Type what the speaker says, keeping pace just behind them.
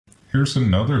Here's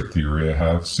another theory I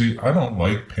have. See, I don't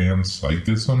like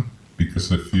panpsychism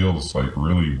because it feels like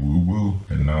really woo-woo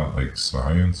and not like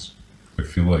science. I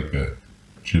feel like a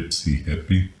gypsy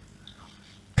hippie.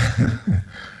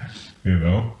 You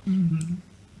know? Mm-hmm.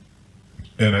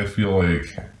 And I feel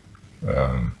like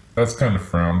that's kind of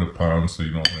frowned upon, so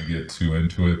you don't want to get too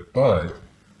into it. But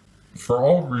for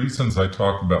all reasons I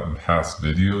talked about in past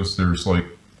videos, there's like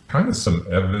kind of some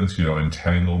evidence, you know,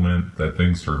 entanglement, that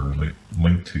things are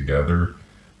linked together.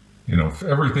 You know, if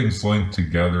everything's linked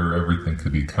together, everything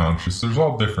could be conscious. There's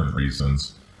all different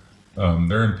reasons.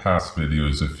 They're in past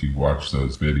videos if you watch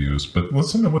those videos. But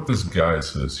listen to what this guy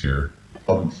says here.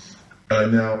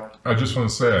 Now, I just want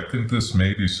to say, I think this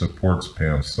maybe supports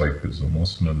panpsychism.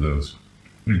 Listen to this.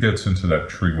 He gets into that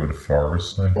tree with a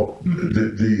forest thing. well,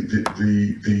 the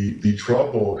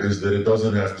trouble is that it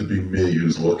doesn't have to be me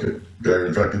who's looking. Okay?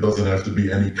 In fact, it doesn't have to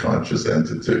be any conscious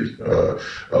entity.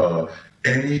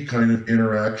 Any kind of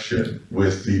interaction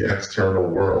with the external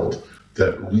world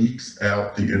that leaks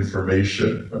out the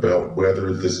information about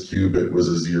whether this qubit was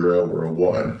a 0 or a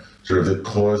 1, sort of that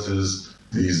causes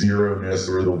the zeroness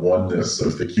or the oneness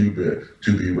of the qubit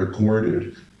to be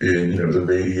recorded in, you know, the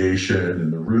radiation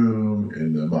in the room,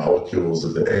 in the molecules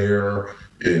of the air,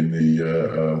 in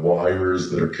the wires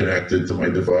that are connected to my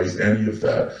device, any of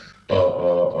that.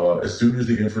 As soon as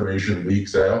the information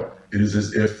leaks out, it is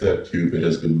as if that qubit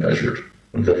has been measured.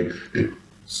 Okay.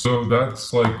 So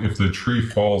that's like if the tree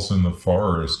falls in the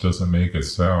forest, does it make a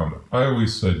sound? I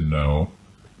always said no,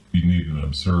 you need an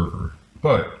observer.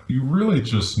 But you really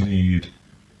just need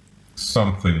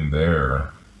something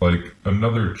there. Like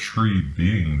another tree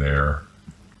being there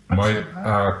might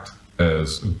act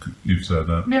as, you said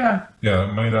that? Yeah. Yeah,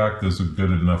 it might act as a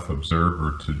good enough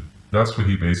observer to, that's what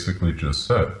he basically just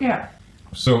said. Yeah.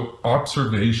 So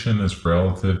observation is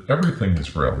relative, everything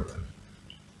is relative.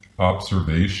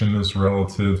 Observation is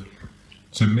relative.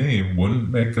 To me, wouldn't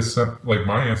make a sense, like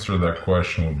my answer to that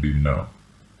question would be no.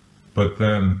 But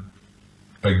then,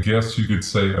 I guess you could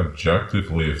say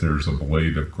objectively, if there's a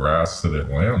blade of grass that it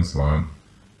lands on,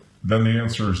 then the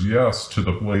answer is yes to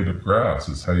the blade of grass,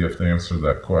 is how you have to answer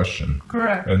that question.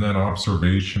 Correct. And then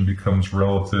observation becomes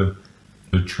relative.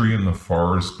 The tree in the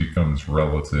forest becomes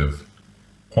relative.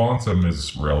 Quantum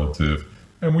is relative.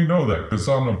 And we know that because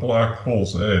on the black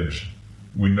hole's edge,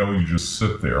 we know you just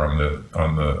sit there on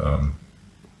the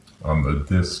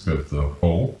disk of the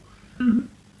hole. Mm-hmm.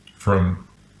 From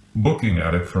looking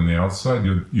at it from the outside,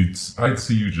 I'd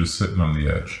see you just sitting on the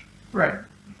edge. Right.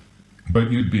 But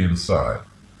you'd be inside.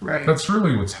 Right. That's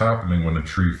really what's happening when a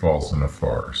tree falls in a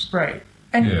forest. Right.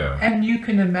 And, Yeah. and you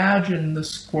can imagine the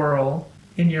squirrel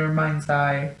in your mind's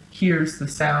eye hears the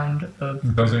sound of...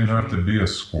 It doesn't even have to be a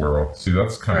squirrel. See,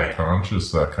 that's kind Right. of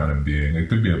conscious, that kind of being. It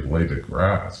could be a blade of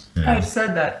grass. You know? I've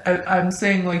said that. I'm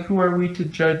saying, like, who are we to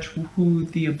judge who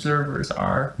the observers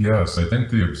are? Yes, I think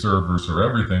the observers are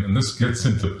everything. And this gets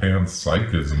into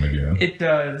panpsychism again. It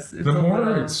does. It's The a more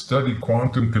little- I study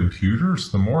quantum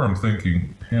computers, the more I'm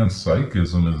thinking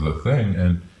panpsychism is a thing,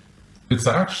 and it's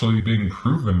actually being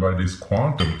proven by these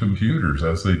quantum computers.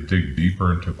 As they dig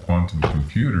deeper into quantum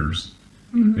computers,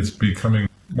 it's becoming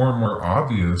more and more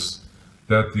obvious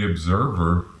that the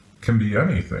observer can be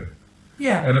anything.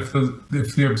 Yeah. And if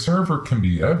the observer can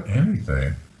be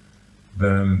anything,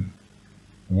 then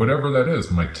whatever that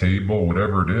is, my table,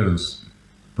 whatever it is,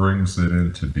 brings it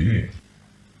into being.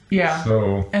 Yeah.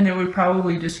 So And it would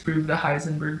probably disprove the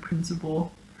Heisenberg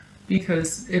principle,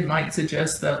 because it might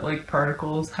suggest that, like,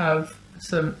 particles have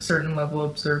some certain level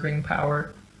of observing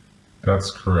power.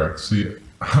 that's correct. See,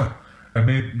 I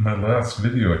made my last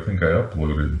video, I think I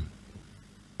uploaded.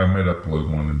 I might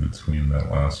upload one in between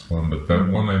that last one, but that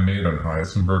one I made on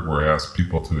Heisenberg where I asked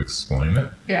people to explain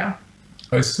it. Yeah.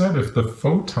 I said if the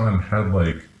photon had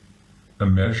like a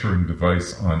measuring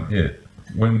device on it,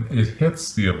 when it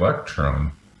hits the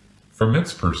electron, from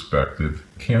its perspective,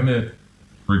 can it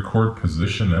record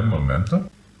position and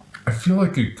momentum? I feel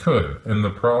like it could, and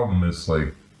the problem is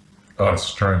like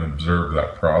us trying to observe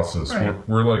that process. Right.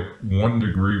 We're like 1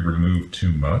 degree removed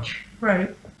too much.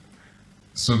 Right.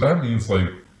 So that means like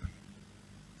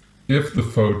if the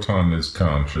photon is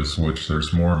conscious, which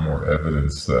there's more and more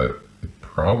evidence that it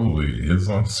probably is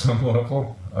on some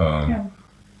level. Yeah.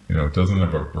 You know, it doesn't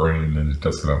have a brain and it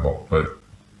doesn't have but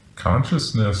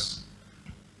consciousness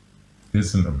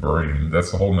isn't a brain.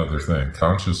 That's a whole nother thing.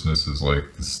 Consciousness is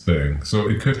like this thing. So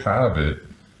it could have it.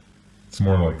 It's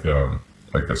more like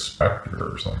a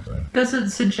specter or something. Does it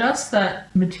suggest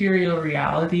that material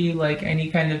reality, like any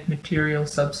kind of material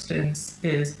substance,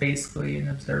 is basically an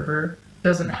observer?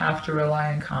 doesn't have to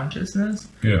rely on consciousness.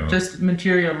 Yeah. Just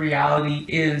material reality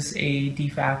is a de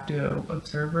facto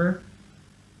observer.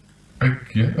 I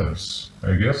guess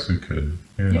it could.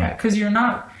 Yeah, because you're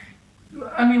not.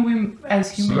 I mean, we as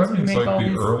So humans that we means make like all the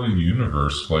these. early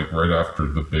universe, like right after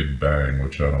the Big Bang,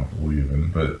 which I don't believe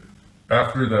in, but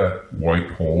after that white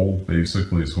hole,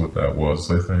 basically is what that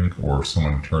was, I think, or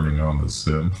someone turning on the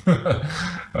sim.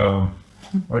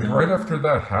 Like right after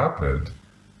that happened,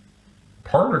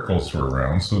 particles were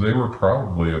around, so they were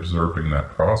probably observing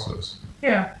that process.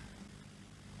 Yeah.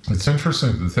 It's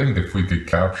interesting to think if we could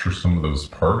capture some of those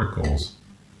particles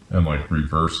and like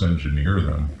reverse engineer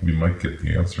them, we might get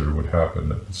the answer to what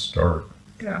happened at the start.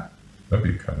 Yeah. That'd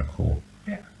be kind of cool.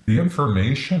 Yeah. The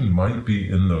information might be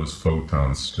in those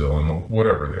photons still, and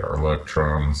whatever they are,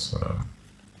 electrons.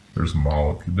 There's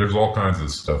molecules. There's all kinds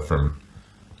of stuff from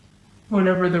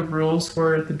Whatever the rules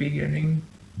were at the beginning.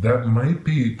 that might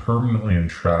be permanently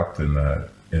entrapped in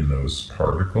those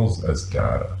particles as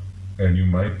data, and you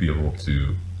might be able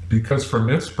to, because from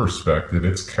its perspective,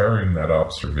 it's carrying that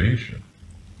observation.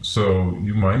 So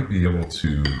you might be able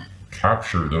to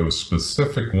capture those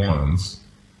specific ones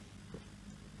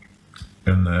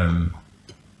and then,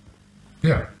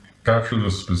 yeah, capture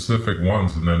the specific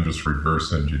ones and then just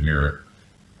reverse engineer it.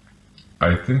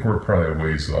 I think we're probably a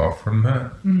ways off from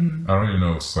that. Mm-hmm. I don't even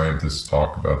know if scientists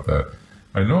talk about that.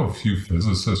 I know a few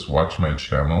physicists watch my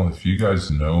channel. If you guys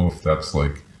know if that's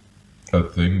like a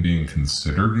thing being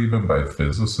considered even by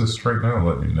physicists right now,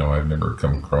 let me know. I've never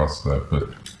come across that, but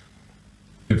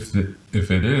if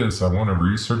it is, I want to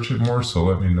research it more, so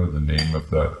let me know the name of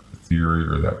that theory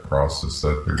or that process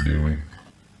that they're doing.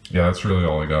 Yeah, that's really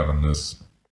all I got on this.